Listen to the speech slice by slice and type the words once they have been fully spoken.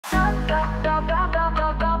I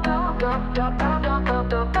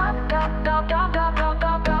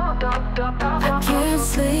can't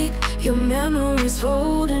sleep, your memory's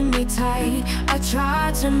holding me tight. I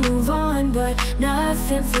try to move on, but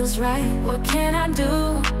nothing feels right. What can I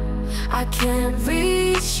do? I can't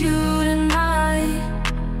reach you tonight.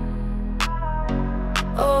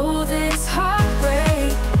 Oh, this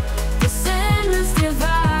heartbreak, this endless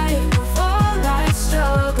divide of all life's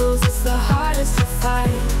struggles, it's the hardest to fight.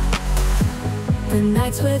 The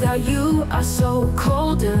nights without you are so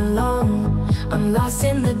cold and long. I'm lost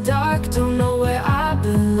in the dark, don't know where I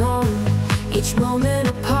belong. Each moment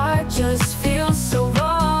apart just feels so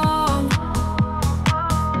wrong.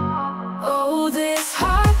 Oh, this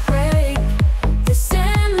heartbreak, this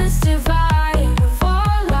endless divide of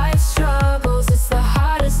all life's struggles, it's the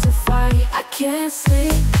hardest to fight. I can't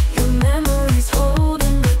sleep, your memory's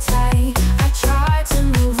holding me tight. I try to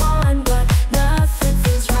move on, but nothing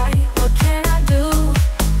feels right. What can I do?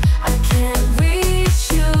 I can't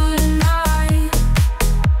reach you tonight.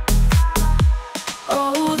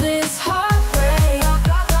 Oh, this heartbreak,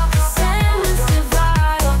 this endless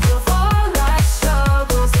divide of all life's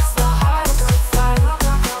struggles, it's the hardest to fight.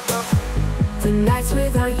 The nights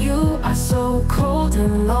without you are so cold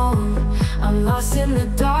and long. I'm lost in the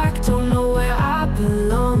dark, don't know where I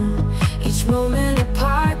belong. Each moment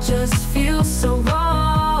apart just feels so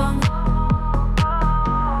wrong.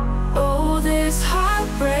 Oh, this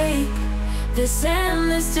heartbreak, this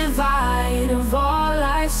endless divide of all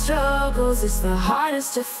life's struggles, it's the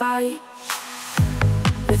hardest to fight.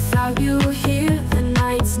 Without you here, the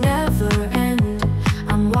nights never end.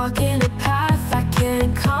 I'm walking a path I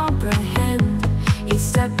can't comprehend.